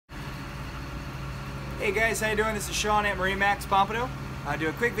Hey guys, how you doing? This is Sean at Marinemax Pompano. I'll do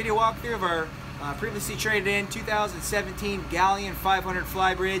a quick video walkthrough of our previously traded in 2017 Galeon 500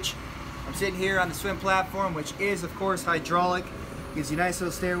 flybridge. I'm sitting here on the swim platform, which is of course hydraulic. Gives you a nice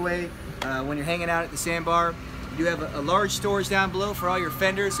little stairway when you're hanging out at the sandbar. You do have a large storage down below for all your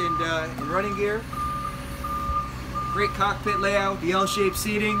fenders and running gear. Great cockpit layout, the L-shaped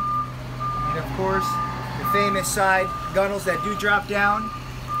seating, and of course the famous side gunnels that do drop down.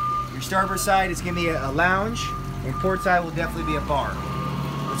 Your starboard side is going to be a lounge, and port side will definitely be a bar.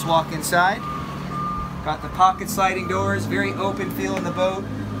 Let's walk inside. Got the pocket sliding doors, very open feel in the boat.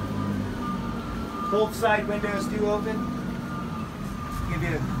 Both side windows do open. Give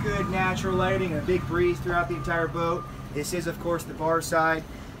you a good natural lighting and a big breeze throughout the entire boat. This is of course the bar side.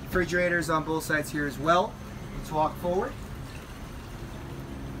 Refrigerators on both sides here as well. Let's walk forward.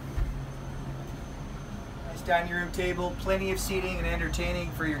 Nice dining room table, plenty of seating and entertaining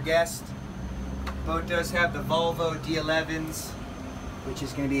for your guests. The boat does have the Volvo D11s, which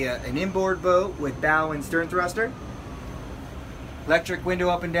is going to be an inboard boat with bow and stern thruster. Electric window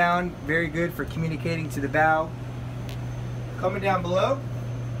up and down, very good for communicating to the bow. Coming down below,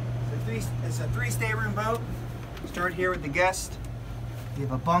 it's a three stateroom boat. Start here with the guest. You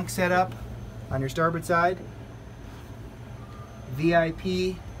have a bunk set up on your starboard side.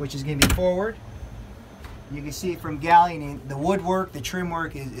 VIP, which is going to be forward. You can see from Galeon, the woodwork, the trim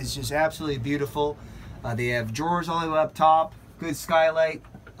work is just absolutely beautiful. They have drawers all the way up top, good skylight,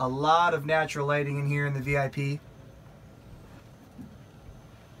 a lot of natural lighting in here in the VIP.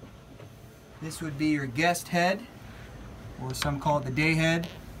 This would be your guest head, or some call it the day head,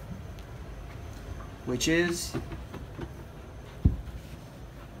 which is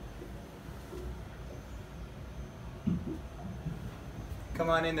come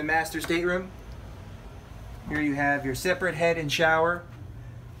on in the master stateroom. Here you have your separate head and shower.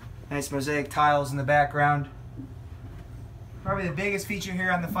 Nice mosaic tiles in the background. Probably the biggest feature here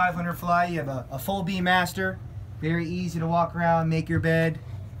on the 500 Fly, you have a full beam master. Very easy to walk around, make your bed.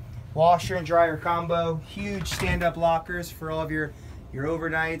 Washer and dryer combo. Huge stand-up lockers for all of your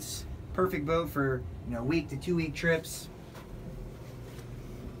overnights. Perfect boat for week to 2 week trips.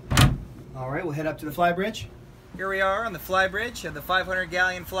 All right, we'll head up to the flybridge. Here we are on the flybridge of the 500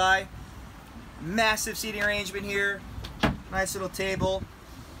 Galeon Fly. Massive seating arrangement here. Nice little table.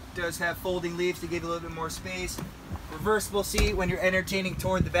 Does have folding leaves to give you a little bit more space. Reversible seat when you're entertaining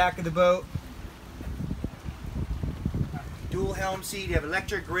toward the back of the boat. Dual helm seat. You have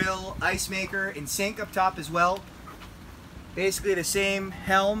electric grill, ice maker, and sink up top as well. Basically the same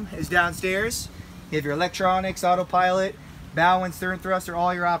helm as downstairs. You have your electronics, autopilot, bow and stern thruster.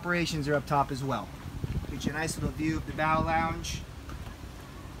 All your operations are up top as well. Get you a nice little view of the bow lounge.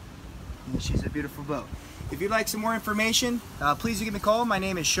 And she's a beautiful boat. If you'd like some more information, please give me a call. My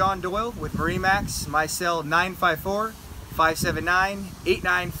name is Sean Doyle with Marinemax. My cell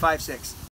 954-579-8956.